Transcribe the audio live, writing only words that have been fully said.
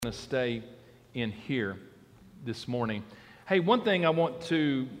to stay in here this morning. Hey, one thing I want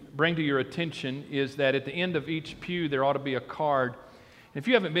to bring to your attention is that at the end of each pew there ought to be a card. If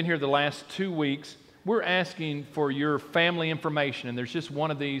you haven't been here the last 2 weeks, we're asking for your family information, and there's just one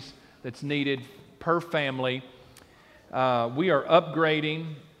of these that's needed per family. We are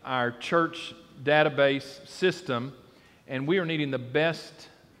upgrading our church database system, and we are needing the best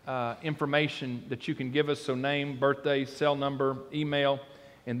information that you can give us, so name, birthday, cell number, email,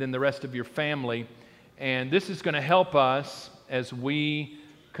 and then the rest of your family. And this is going to help us as we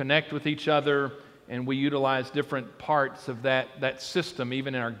connect with each other and we utilize different parts of that system,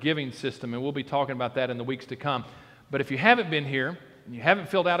 even in our giving system, and we'll be talking about that in the weeks to come. But if you haven't been here and you haven't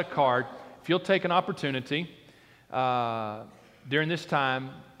filled out a card, if you'll take an opportunity during this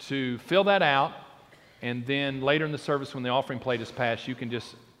time to fill that out, and then later in the service when the offering plate is passed, you can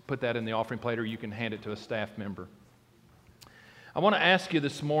just put that in the offering plate or you can hand it to a staff member. I want to ask you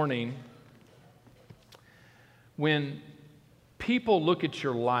this morning, when people look at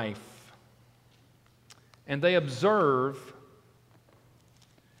your life and they observe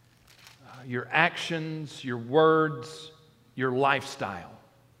your actions, your words, your lifestyle,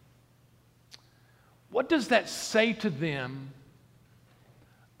 what does that say to them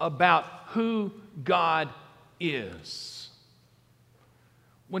about who God is?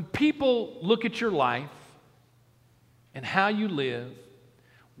 When people look at your life and how you live,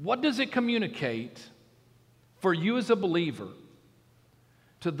 what does it communicate for you as a believer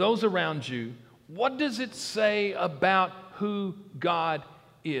to those around you? What does it say about who God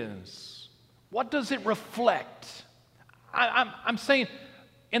is? What does it reflect? I'm saying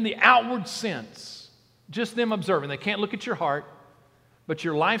in the outward sense, just them observing. They can't look at your heart, but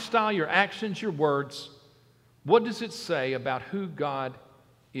your lifestyle, your actions, your words, what does it say about who God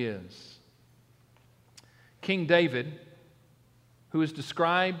is? King David, who is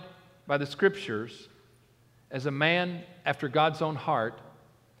described by the Scriptures as a man after God's own heart,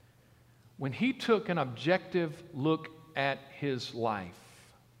 when he took an objective look at his life,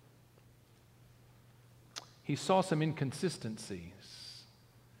 he saw some inconsistencies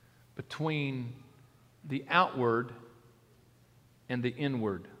between the outward and the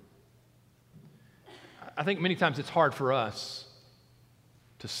inward. I think many times it's hard for us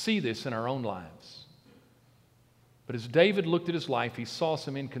to see this in our own lives. But as David looked at his life, he saw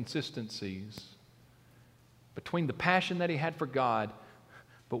some inconsistencies between the passion that he had for God,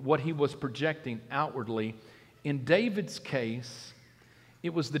 but what he was projecting outwardly. In David's case,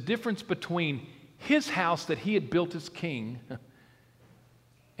 it was the difference between his house that he had built as king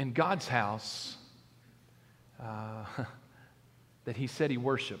and God's house that he said he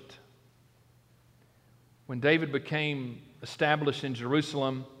worshiped. When David became established in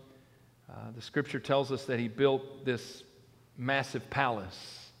Jerusalem, the Scripture tells us that he built this massive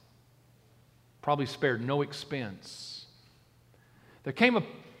palace. Probably spared no expense. There came a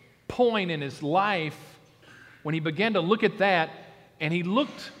point in his life when he began to look at that, and he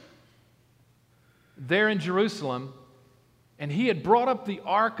looked there in Jerusalem, and he had brought up the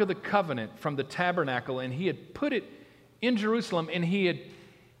Ark of the Covenant from the tabernacle, and he had put it in Jerusalem, and he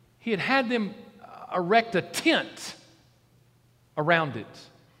had them erect a tent around it.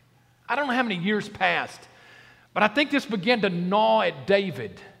 I don't know how many years passed, but I think this began to gnaw at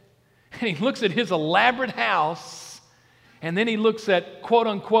David. And he looks at his elaborate house, and then he looks at, quote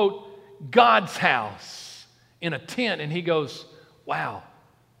unquote, God's house in a tent, and he goes, wow,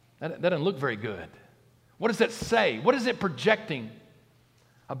 that doesn't look very good. What does that say? What is it projecting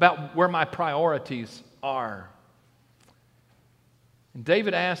about where my priorities are? And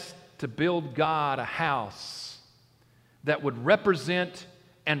David asked to build God a house that would represent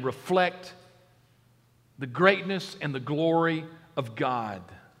and reflect the greatness and the glory of God.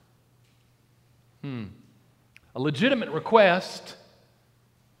 A legitimate request.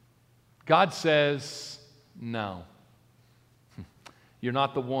 God says, no. You're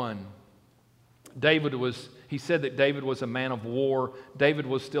not the one. He said that David was a man of war. David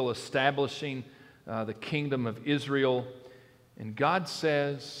was still establishing the kingdom of Israel. And God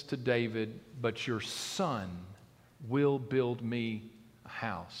says to David, but your son will build me a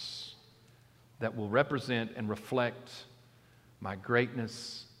house that will represent and reflect my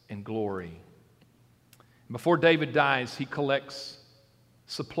greatness and glory. Before David dies, he collects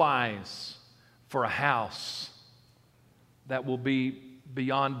supplies for a house that will be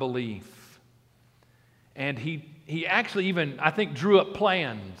beyond belief. And he actually even, I think, drew up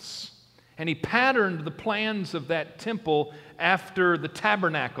plans. And he patterned the plans of that temple after the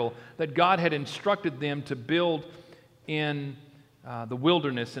tabernacle that God had instructed them to build in the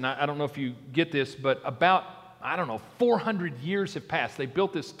wilderness. And I don't know if you get this, but about I don't know, 400 years have passed. They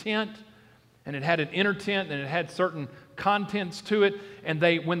built this tent, and it had an inner tent, and it had certain contents to it. And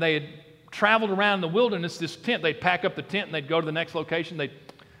when they had traveled around in the wilderness, this tent, they'd pack up the tent, and they'd go to the next location. They'd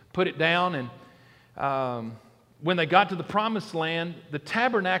put it down, and when they got to the promised land, the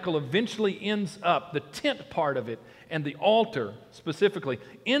tabernacle eventually ends up, the tent part of it, and the altar specifically,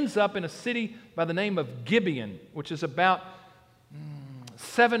 ends up in a city by the name of Gibeon, which is about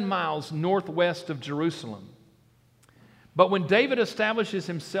 7 miles northwest of Jerusalem. But when David establishes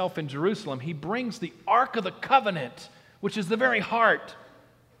himself in Jerusalem, he brings the Ark of the Covenant, which is the very heart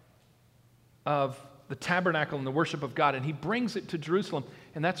of the tabernacle and the worship of God, and he brings it to Jerusalem,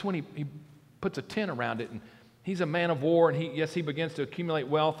 and that's when he puts a tent around it. And he's a man of war, and he begins to accumulate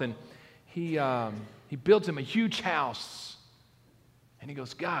wealth, and he builds him a huge house. And he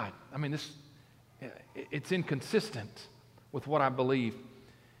goes, God, I mean, it's inconsistent with what I believe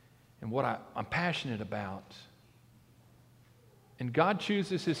and what I'm passionate about. And God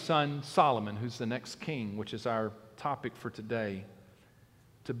chooses his son Solomon, who's the next king, which is our topic for today,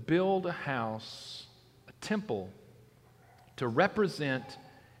 to build a house, a temple, to represent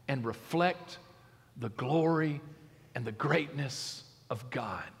and reflect the glory and the greatness of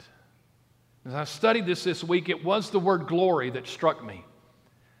God. As I studied this week, it was the word glory that struck me.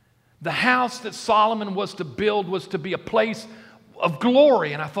 The house that Solomon was to build was to be a place of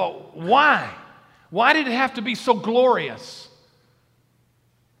glory. And I thought, why? Why did it have to be so glorious?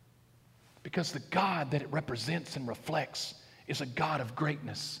 Because the God that it represents and reflects is a God of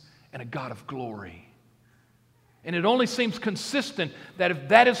greatness and a God of glory. And it only seems consistent that if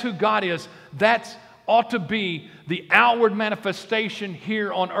that is who God is, that ought to be the outward manifestation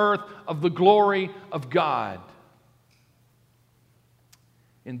here on earth of the glory of God.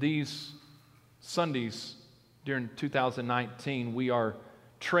 In these Sundays during 2019, we are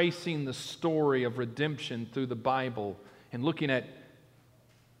tracing the story of redemption through the Bible and looking at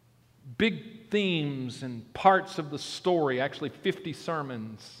big themes and parts of the story, actually 50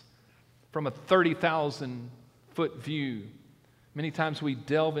 sermons from a 30,000-foot view. Many times we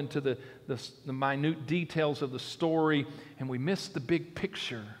delve into the minute details of the story and we miss the big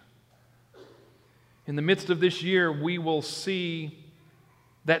picture. In the midst of this year, we will see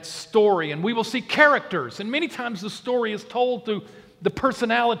that story and we will see characters. And many times the story is told through the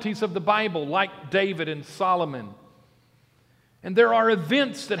personalities of the Bible, like David and Solomon. And there are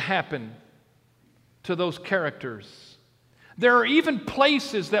events that happen to those characters. There are even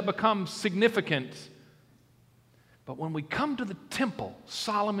places that become significant. But when we come to the temple,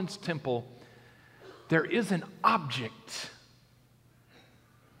 Solomon's temple, there is an object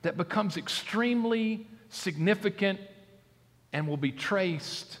that becomes extremely significant and will be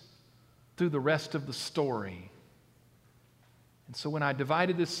traced through the rest of the story. And so when I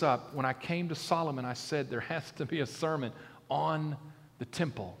divided this up, when I came to Solomon, I said there has to be a sermon on the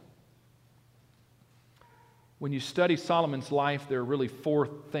temple. When you study Solomon's life, there are really 4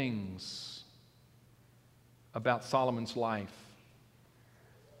 things about Solomon's life.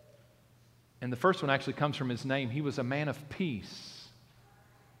 And the first one actually comes from his name. He was a man of peace.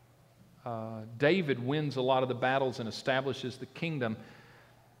 David wins a lot of the battles and establishes the kingdom.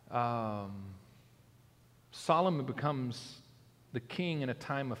 Solomon becomes the king in a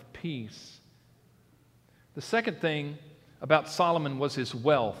time of peace. The second thing about Solomon was his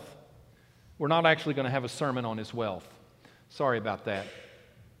wealth. We're not actually going to have a sermon on his wealth. Sorry about that.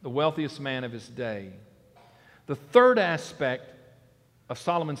 The wealthiest man of his day. The third aspect of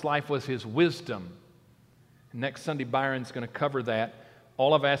Solomon's life was his wisdom. Next Sunday, Byron's going to cover that.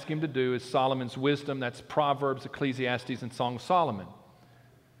 All I've asked him to do is Solomon's wisdom. That's Proverbs, Ecclesiastes, and Song of Solomon.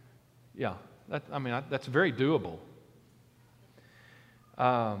 Yeah, that's very doable.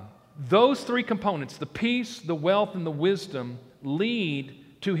 Those 3 components, the peace, the wealth, and the wisdom, lead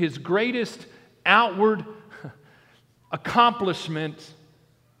to his greatest outward accomplishment,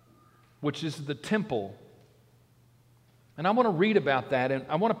 which is the temple. And I want to read about that, and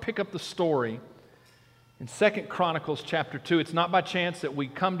I want to pick up the story in 2 Chronicles chapter 2. It's not by chance that we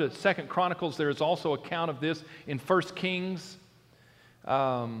come to 2 Chronicles. There is also an account of this in 1 Kings.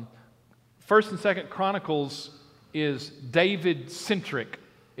 1 and 2 Chronicles is David-centric.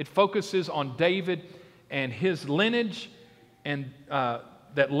 It focuses on David and his lineage and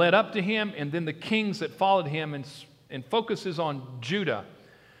that led up to him, and then the kings that followed him, and focuses on Judah.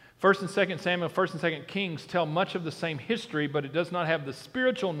 1 and 2 Samuel, 1 and 2 Kings tell much of the same history, but it does not have the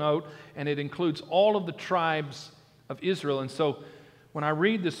spiritual note, and it includes all of the tribes of Israel. And so when I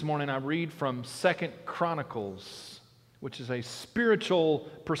read this morning, I read from 2 Chronicles, which is a spiritual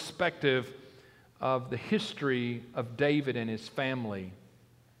perspective of the history of David and his family.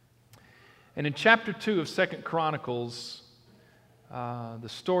 And in chapter 2 of 2 Chronicles, the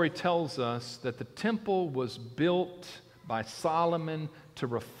story tells us that the temple was built by Solomon to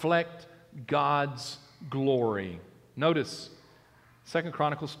reflect God's glory. Notice 2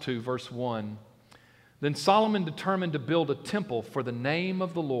 Chronicles 2, verse 1. Then Solomon determined to build a temple for the name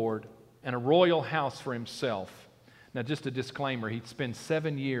of the Lord and a royal house for himself. Now, just a disclaimer, he spends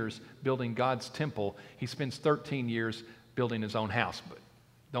 7 years building God's temple. He spends 13 years building his own house. But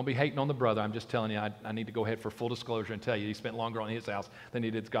don't be hating on the brother. I'm just telling you, I need to go ahead for full disclosure and tell you he spent longer on his house than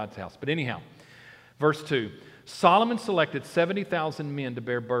he did God's house. But anyhow, verse 2, Solomon selected 70,000 men to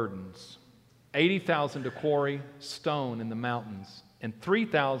bear burdens, 80,000 to quarry stone in the mountains, and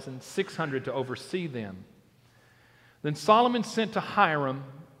 3,600 to oversee them. Then Solomon sent to Hiram,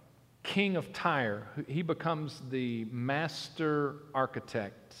 king of Tyre. He becomes the master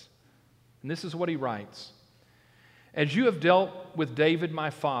architect. And this is what he writes. As you have dealt with David my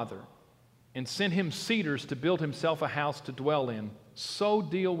father, and sent him cedars to build himself a house to dwell in, so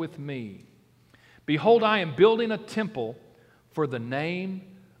deal with me. Behold, I am building a temple for the name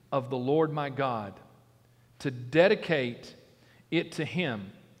of the Lord my God, to dedicate it to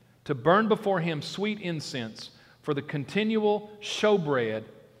him, to burn before him sweet incense, for the continual showbread,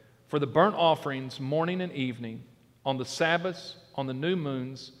 for the burnt offerings morning and evening, on the Sabbaths, on the new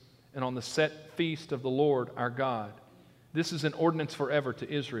moons, and on the set feast of the Lord our God. This is an ordinance forever to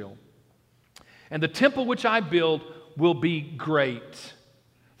Israel. And the temple which I build will be great,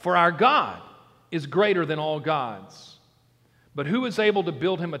 for our God is greater than all gods. But who is able to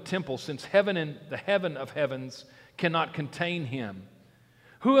build him a temple, since heaven and the heaven of heavens cannot contain him?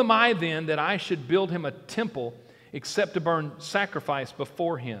 Who am I then that I should build him a temple, except to burn sacrifice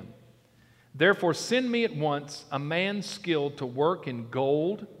before him? Therefore send me at once a man skilled to work in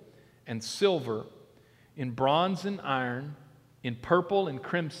gold and silver, in bronze and iron, in purple and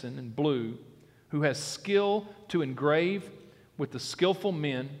crimson and blue, who has skill to engrave with the skillful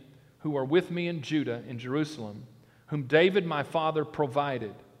men who are with me in Judah and Jerusalem, whom David my father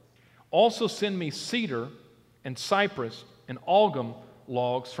provided. Also send me cedar and cypress and algum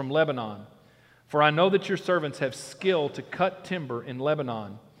logs from Lebanon. For I know that your servants have skill to cut timber in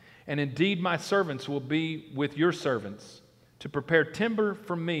Lebanon. And indeed my servants will be with your servants, to prepare timber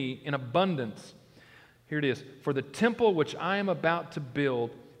for me in abundance. Here it is. For the temple which I am about to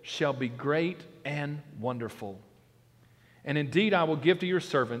build shall be great and wonderful. And indeed I will give to your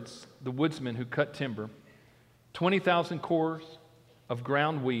servants, the woodsmen who cut timber, 20,000 cores of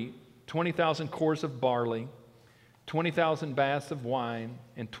ground wheat, 20,000 cores of barley, 20,000 baths of wine,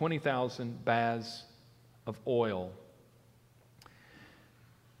 and 20,000 baths of oil.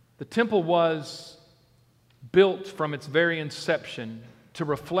 The temple was built from its very inception to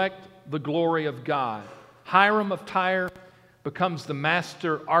reflect the glory of God. Hiram of Tyre becomes the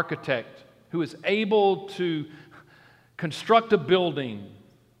master architect who is able to construct a building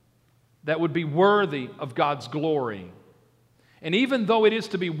that would be worthy of God's glory. And even though it is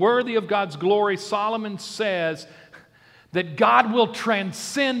to be worthy of God's glory, Solomon says that God will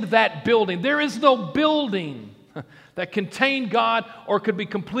transcend that building. There is no building that contained God or could be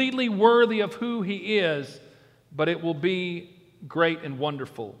completely worthy of who He is, but it will be great and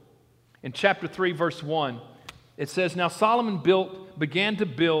wonderful. In chapter 3, verse 1, it says, Now Solomon began to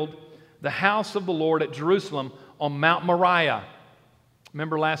build the house of the Lord at Jerusalem on Mount Moriah.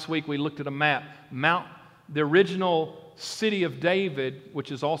 Remember last week we looked at a map. The original city of David,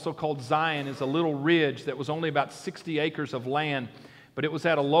 which is also called Zion, is a little ridge that was only about 60 acres of land, but it was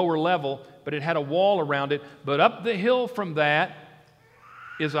at a lower level, but it had a wall around it. But up the hill from that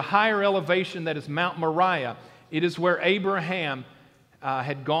is a higher elevation that is Mount Moriah. It is where Abraham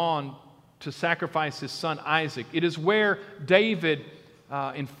had gone to sacrifice his son Isaac. It is where David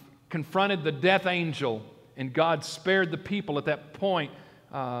confronted the death angel, and God spared the people at that point,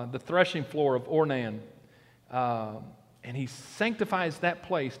 the threshing floor of Ornan. And He sanctifies that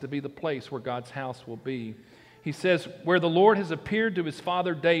place to be the place where God's house will be. He says, where the Lord has appeared to his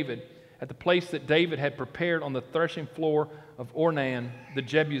father David, at the place that David had prepared on the threshing floor of Ornan the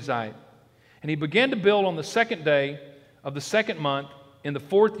Jebusite. And he began to build on the second day of the second month in the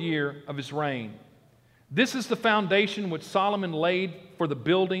 4th year of his reign. This is the foundation which Solomon laid for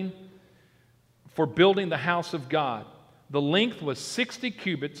building the house of God. The length was 60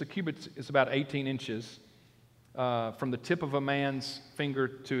 cubits. A cubit is about 18 inches from the tip of a man's finger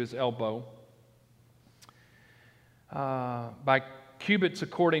to his elbow. By cubits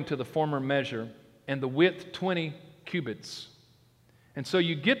according to the former measure, and the width 20 cubits. And so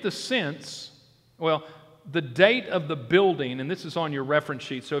you get the sense, well, the date of the building, and this is on your reference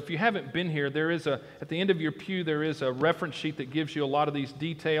sheet. So if you haven't been here, at the end of your pew, there is a reference sheet that gives you a lot of these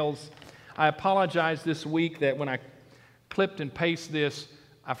details. I apologize this week that when I clipped and pasted this,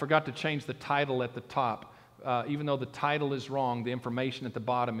 I forgot to change the title at the top. Even though the title is wrong, the information at the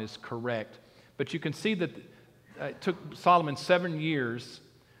bottom is correct. But you can see that it took Solomon 7 years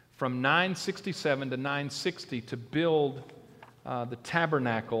from 967 to 960 to build the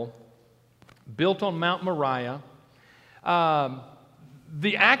tabernacle, built on Mount Moriah.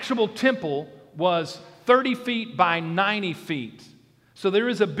 The actual temple was 30 feet by 90 feet. So there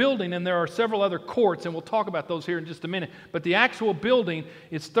is a building, and there are several other courts, and we'll talk about those here in just a minute. But the actual building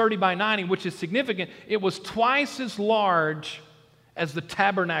is 30 by 90, which is significant. It was twice as large as the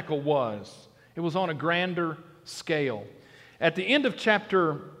tabernacle was. It was on a grander scale. At the end of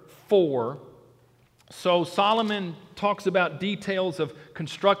chapter 4, so Solomon talks about details of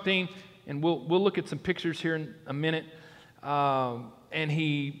constructing, and we'll look at some pictures here in a minute. And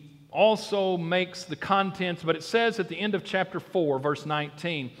he also makes the contents, but it says at the end of chapter 4, verse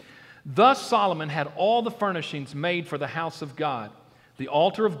 19, "Thus Solomon had all the furnishings made for the house of God, the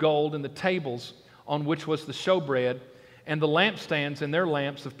altar of gold and the tables on which was the showbread, and the lampstands and their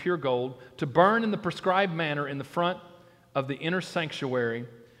lamps of pure gold, to burn in the prescribed manner in the front of the inner sanctuary,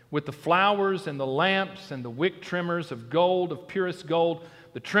 with the flowers and the lamps and the wick trimmers of gold, of purest gold,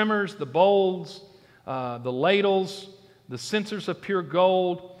 the trimmers, the bowls, the ladles, the censers of pure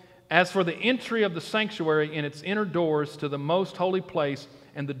gold. As for the entry of the sanctuary in its inner doors to the most holy place,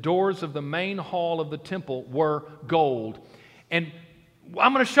 and the doors of the main hall of the temple were gold." And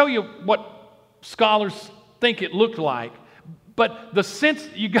I'm going to show you what scholars think it looked like. But the sense,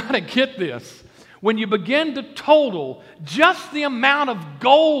 you got to get this. When you begin to total just the amount of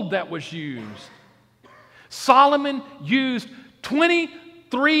gold that was used, Solomon used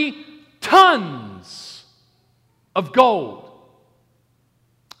 23 tons of gold.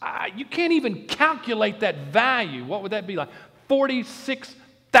 You can't even calculate that value. What would that be like?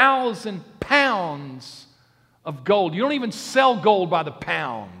 46,000 pounds of gold. You don't even sell gold by the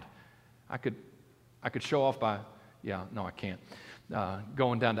pound. I could show off by, no, I can't.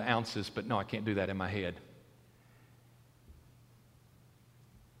 Going down to ounces, but no, I can't do that in my head.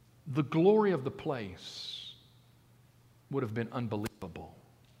 The glory of the place would have been unbelievable.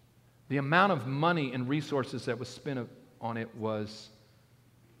 The amount of money and resources that was spent on it was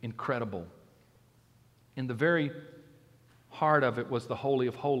incredible. In the very heart of it was the Holy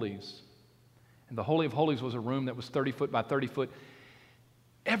of Holies. And the Holy of Holies was a room that was 30 foot by 30 foot.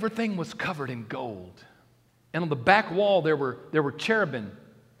 Everything was covered in gold. And on the back wall there were cherubim,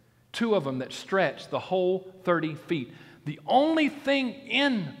 2 of them that stretched the whole 30 feet. The only thing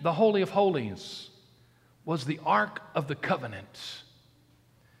in the Holy of Holies was the Ark of the Covenant.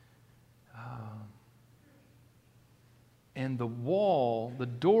 And the wall, the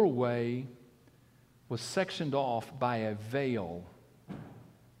doorway, was sectioned off by a veil.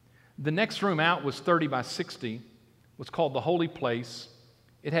 The next room out was 30 by 60, was called the Holy Place.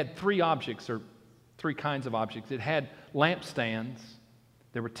 It had 3 objects, or 3 kinds of objects. It had lampstands.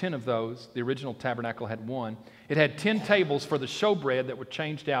 There were 10 of those. The original tabernacle had 1. It had 10 tables for the showbread that were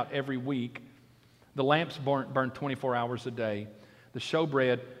changed out every week. The lamps burned 24 hours a day. The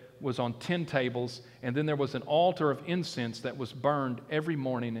showbread was on 10 tables, and then there was an altar of incense that was burned every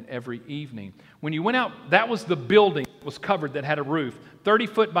morning and every evening. When you went out, that was the building that was covered that had a roof, 30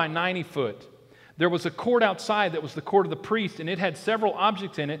 foot by 90 foot. There was a court outside that was the court of the priest, and it had several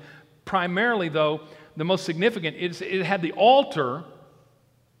objects in it. Primarily, though, the most significant is it had the altar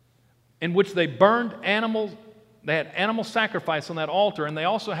in which they burned animals. They had animal sacrifice on that altar, and they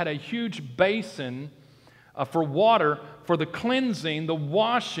also had a huge basin for water for the cleansing, the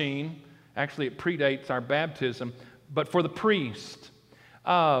washing. Actually, it predates our baptism, but for the priest.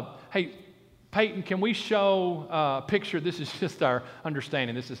 Hey, Peyton, can we show a picture? This is just our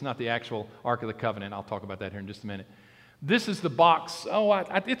understanding. This is not the actual Ark of the Covenant. I'll talk about that here in just a minute. This is the box.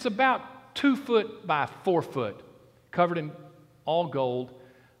 It's about 2 foot by 4 foot, covered in all gold.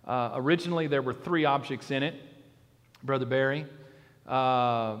 Originally, there were 3 objects in it, Brother Barry,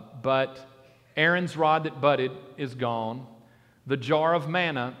 but Aaron's rod that budded is gone. The jar of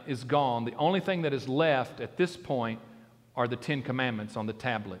manna is gone. The only thing that is left at this point are the 10 Commandments on the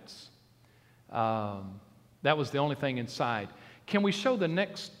tablets. That was the only thing inside. Can we show the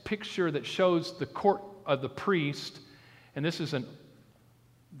next picture that shows the court of the priest? And this isn't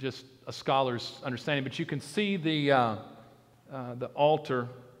just a scholar's understanding, but you can see the altar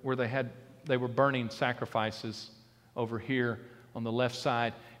where they were burning sacrifices over here on the left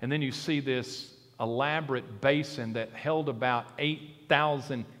side. And then you see this elaborate basin that held about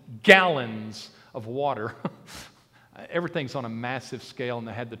 8,000 gallons of water. Everything's on a massive scale, and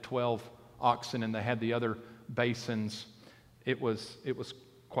they had the 12 oxen, and they had the other basins. It was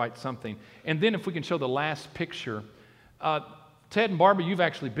quite something. And then if we can show the last picture. Ted and Barbara, you've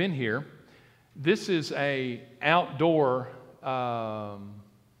actually been here. This is a outdoor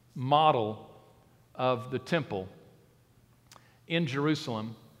model of the temple in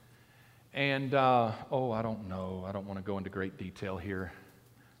Jerusalem. And, I don't know. I don't want to go into great detail here.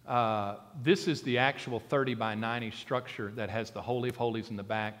 This is the actual 30 by 90 structure that has the Holy of Holies in the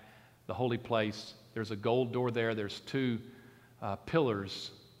back, the holy place. There's a gold door there. There's two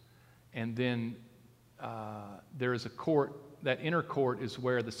pillars. And then there is a court. That inner court is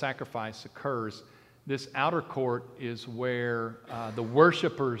where the sacrifice occurs. This outer court is where the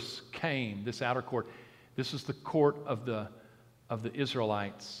worshipers came. This outer court. This is the court of the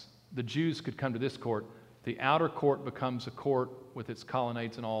Israelites. The Jews could come to this court. The outer court becomes a court with its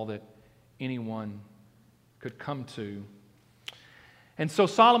colonnades and all that anyone could come to. And so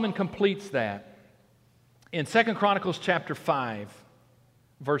Solomon completes that. In 2 Chronicles chapter 5,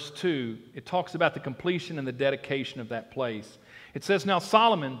 verse 2, it talks about the completion and the dedication of that place. It says, now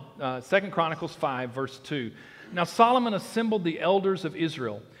Solomon, 2 Chronicles 5, verse 2, now Solomon assembled the elders of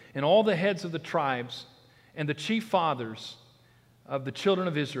Israel and all the heads of the tribes and the chief fathers of the children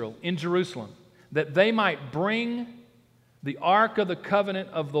of Israel in Jerusalem, that they might bring the ark of the covenant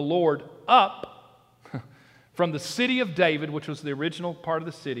of the Lord up from the city of David, which was the original part of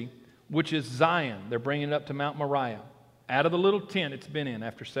the city, which is Zion. They're bringing it up to Mount Moriah, out of the little tent it's been in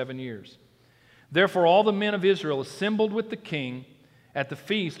after 7 years. Therefore all the men of Israel assembled with the king at the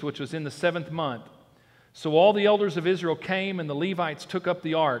feast, which was in the 7th month. So all the elders of Israel came, and the Levites took up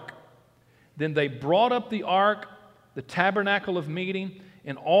the ark. Then they brought up the ark, the tabernacle of meeting,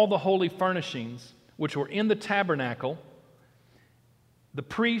 and all the holy furnishings which were in the tabernacle. The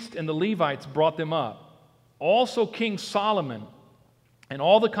priest and the Levites brought them up. Also King Solomon and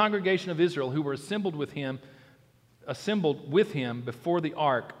all the congregation of Israel who were assembled with him before the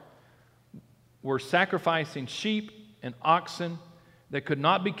ark were sacrificing sheep and oxen that could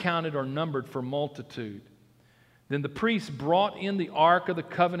not be counted or numbered for multitude. Then the priests brought in the ark of the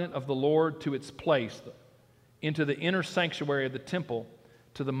covenant of the Lord to its place, into the inner sanctuary of the temple,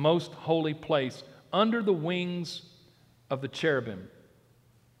 to the most holy place, under the wings of the cherubim.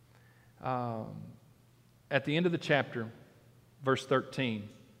 At the end of the chapter, verse 13.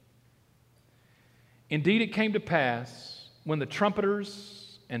 Indeed, it came to pass, when the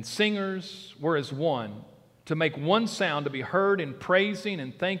trumpeters and singers were as one, to make one sound to be heard in praising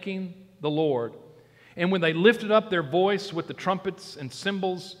and thanking the Lord. And when they lifted up their voice with the trumpets and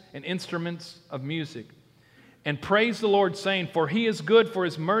cymbals and instruments of music, and praised the Lord, saying, for he is good, for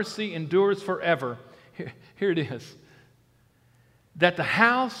his mercy endures forever. Here it is. That the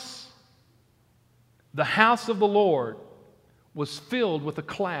house of the Lord was filled with a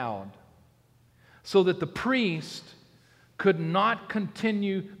cloud, so that the priest could not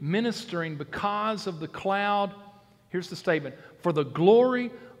continue ministering because of the cloud. Here's the statement. For the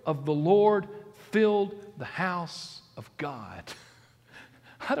glory of the Lord filled the house of God.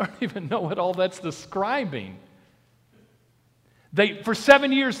 I don't even know what all that's describing. For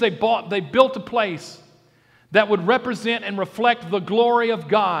 7 years they built a place that would represent and reflect the glory of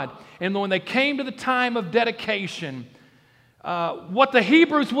God. And when they came to the time of dedication, what the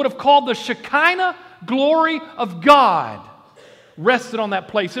Hebrews would have called the Shekinah glory of God rested on that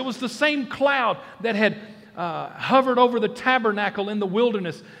place. It was the same cloud that had hovered over the tabernacle in the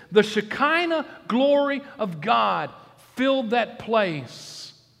wilderness. The Shekinah glory of God filled that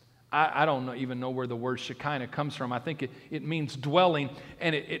place. I don't even know where the word Shekinah comes from. I think it means dwelling.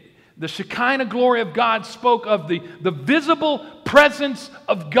 And the Shekinah glory of God spoke of the visible presence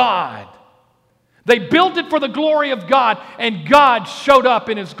of God. They built it for the glory of God, and God showed up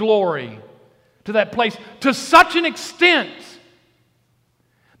in His glory to that place to such an extent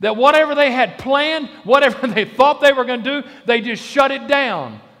that whatever they had planned, whatever they thought they were going to do, they just shut it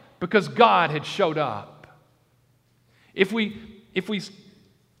down because God had showed up. If we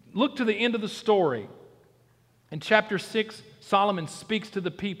look to the end of the story, in chapter 6, Solomon speaks to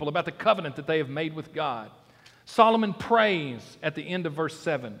the people about the covenant that they have made with God. Solomon prays at the end of verse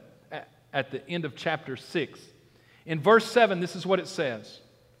 7, at the end of chapter 6. In verse 7, this is what it says.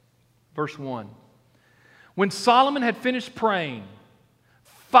 Verse 1. When Solomon had finished praying,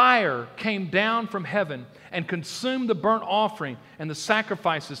 fire came down from heaven and consumed the burnt offering and the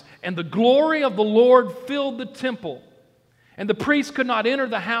sacrifices, and the glory of the Lord filled the temple. And the priests could not enter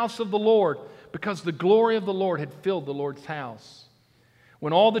the house of the Lord, because the glory of the Lord had filled the Lord's house.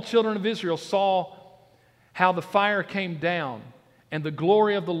 When all the children of Israel saw how the fire came down and the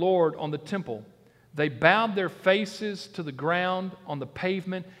glory of the Lord on the temple, they bowed their faces to the ground on the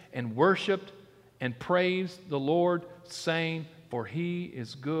pavement and worshiped and praised the Lord, saying, for He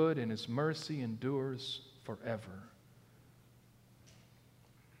is good and His mercy endures forever.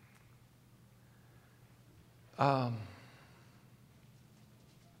 I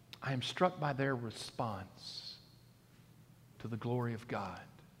am struck by their response to the glory of God.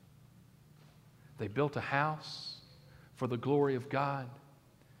 They built a house for the glory of God.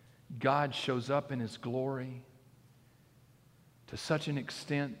 God shows up in His glory to such an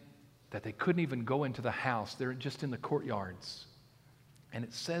extent that they couldn't even go into the house. They're just in the courtyards. And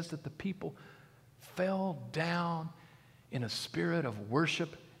it says that the people fell down in a spirit of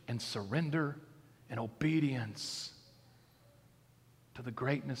worship and surrender and obedience to the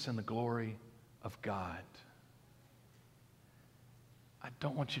greatness and the glory of God. I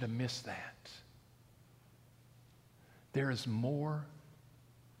don't want you to miss that. There is more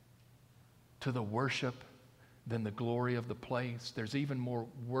to the worship than the glory of the place. There's even more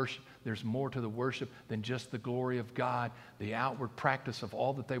worship. There's more to the worship than just the glory of God, the outward practice of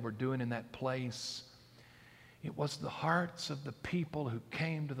all that they were doing in that place. It was the hearts of the people who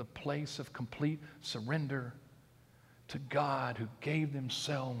came to the place of complete surrender to God, who gave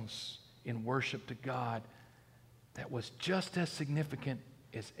themselves in worship to God, that was just as significant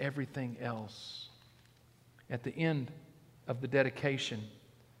as everything else. At the end of the dedication,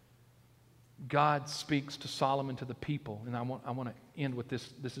 God speaks to Solomon, to the people, and I want to end with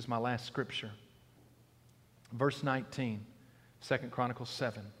this. This is my last scripture. Verse 19, 2 Chronicles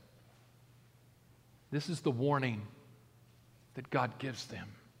 7. This is the warning that God gives them.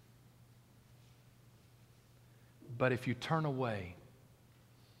 But if you turn away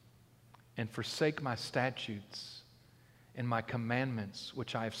and forsake my statutes and my commandments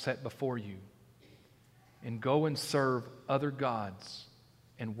which I have set before you, and go and serve other gods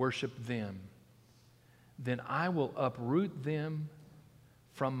and worship them, then I will uproot them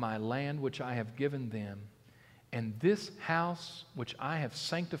from my land which I have given them, and this house which I have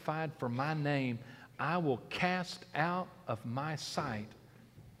sanctified for my name I will cast out of my sight,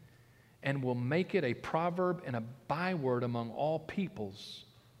 and will make it a proverb and a byword among all peoples.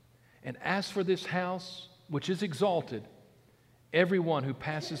 And as for this house which is exalted, everyone who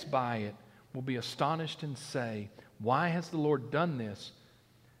passes by it will be astonished and say, why has the Lord done this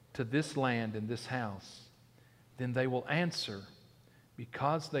to this land and this house? Then they will answer,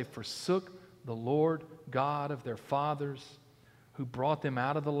 because they forsook the Lord God of their fathers, who brought them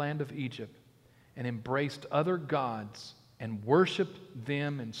out of the land of Egypt, and embraced other gods and worshiped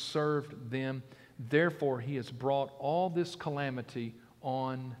them and served them. Therefore He has brought all this calamity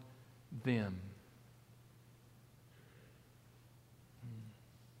on them.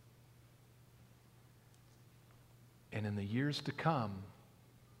 And in the years to come,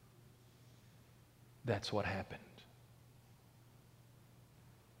 that's what happened.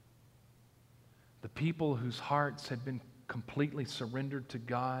 The people whose hearts had been completely surrendered to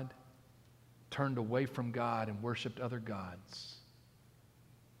God turned away from God and worshiped other gods.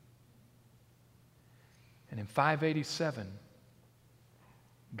 And in 587,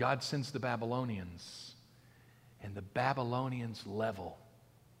 God sends the Babylonians, and the Babylonians level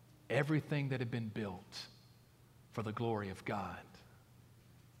everything that had been built for the glory of God.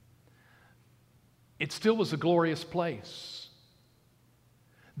 It still was a glorious place.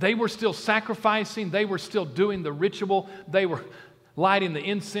 They were still sacrificing. They were still doing the ritual. They were lighting the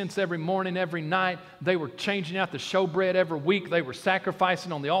incense every morning, every night. They were changing out the showbread every week. They were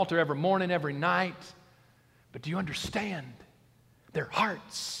sacrificing on the altar every morning, every night. But do you understand? Their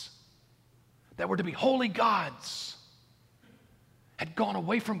hearts that were to be holy gods had gone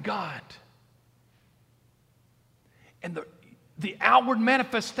away from God. And the outward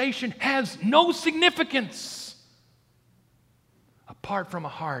manifestation has no significance apart from a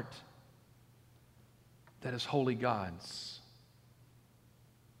heart that is holy God's.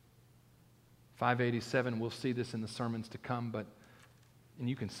 587, we'll see this in the sermons to come, and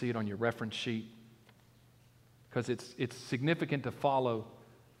you can see it on your reference sheet, because it's significant to follow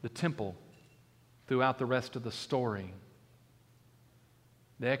the temple throughout the rest of the story.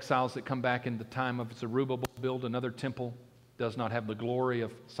 The exiles that come back in the time of Zerubbabel build another temple, does not have the glory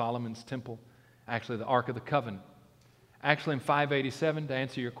of Solomon's temple. Actually, the Ark of the Covenant. Actually, in 587, to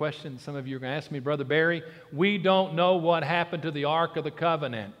answer your question, some of you are going to ask me, Brother Barry, we don't know what happened to the Ark of the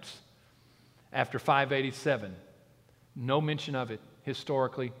Covenant after 587. No mention of it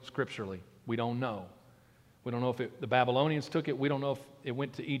historically, scripturally. We don't know. We don't know if the Babylonians took it. We don't know if it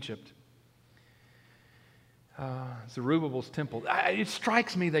went to Egypt. Zerubbabel's temple. It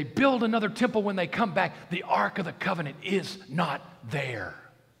strikes me they build another temple when they come back. The Ark of the Covenant is not there.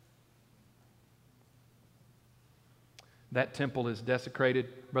 That temple is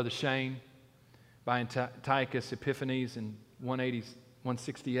desecrated, Brother Shane, by Antiochus Epiphanes in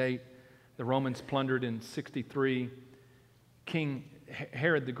 168. The Romans plundered in 63. King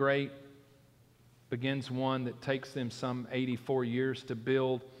Herod the Great begins one that takes them some 84 years to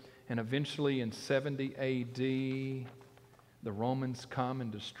build. And eventually in 70 A.D., the Romans come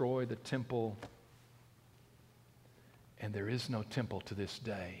and destroy the temple. And there is no temple to this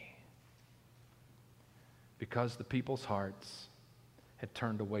day because the people's hearts had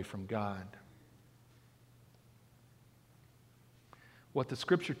turned away from God. What the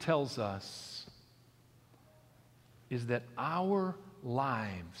Scripture tells us is that our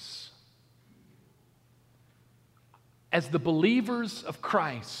lives as the believers of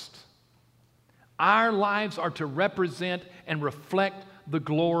Christ, our lives are to represent and reflect the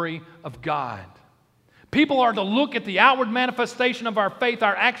glory of God. People are to look at the outward manifestation of our faith,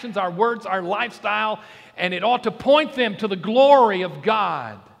 our actions, our words, our lifestyle, and it ought to point them to the glory of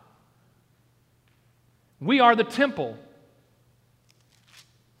God. We are the temple.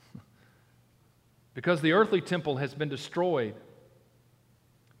 Because the earthly temple has been destroyed.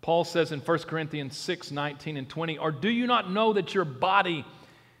 Paul says in 1 Corinthians 6, 19 and 20, or do you not know that your body,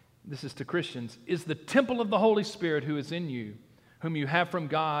 this is to Christians, is the temple of the Holy Spirit who is in you, whom you have from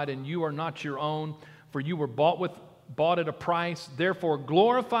God, and you are not your own, for you were bought at a price. Therefore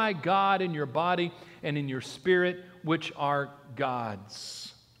glorify God in your body and in your spirit, which are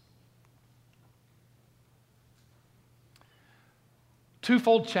God's.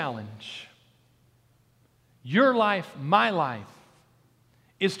 Twofold challenge. Your life, my life,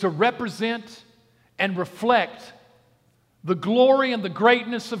 is to represent and reflect the glory and the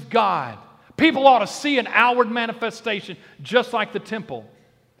greatness of God. People ought to see an outward manifestation just like the temple,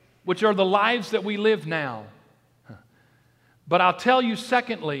 which are the lives that we live now. But I'll tell you,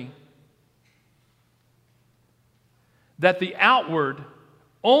 secondly, that the outward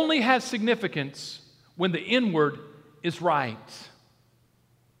only has significance when the inward is right.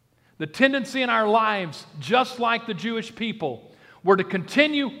 The tendency in our lives, just like the Jewish people, were to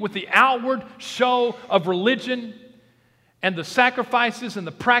continue with the outward show of religion and the sacrifices and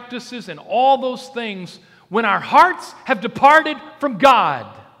the practices and all those things when our hearts have departed from God.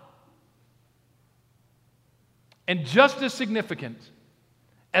 And just as significant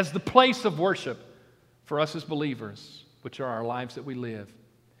as the place of worship for us as believers, which are our lives that we live,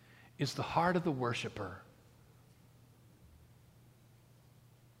 is the heart of the worshiper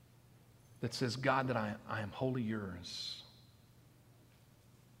that says, God, that I am wholly yours.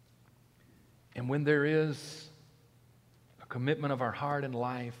 And when there is a commitment of our heart and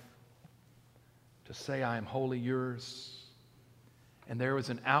life to say, I am wholly yours, and there is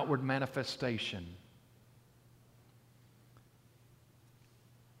an outward manifestation,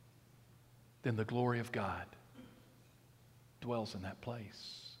 then the glory of God dwells in that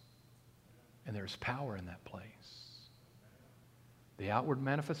place. And there's power in that place. The outward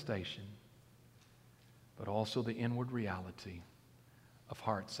manifestation, but also the inward reality of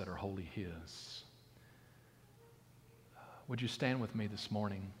hearts that are wholly His. Would you stand with me this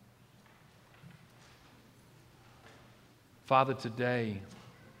morning? Father, today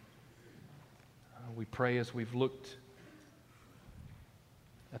we pray as we've looked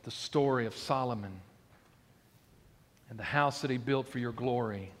at the story of Solomon and the house that he built for your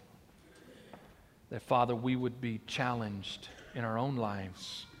glory, that, Father, we would be challenged in our own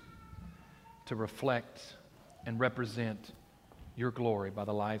lives to reflect and represent your glory by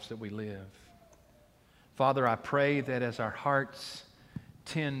the lives that we live. Father, I pray that as our hearts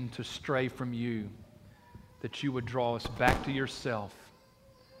tend to stray from you, that you would draw us back to yourself.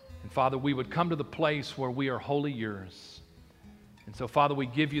 And Father, we would come to the place where we are wholly yours. And so, Father, we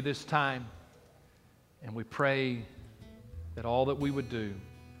give you this time, and we pray that all that we would do,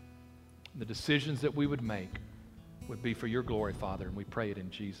 the decisions that we would make, would be for your glory, Father, and we pray it in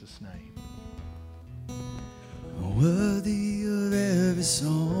Jesus' name. Worthy of every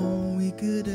song we could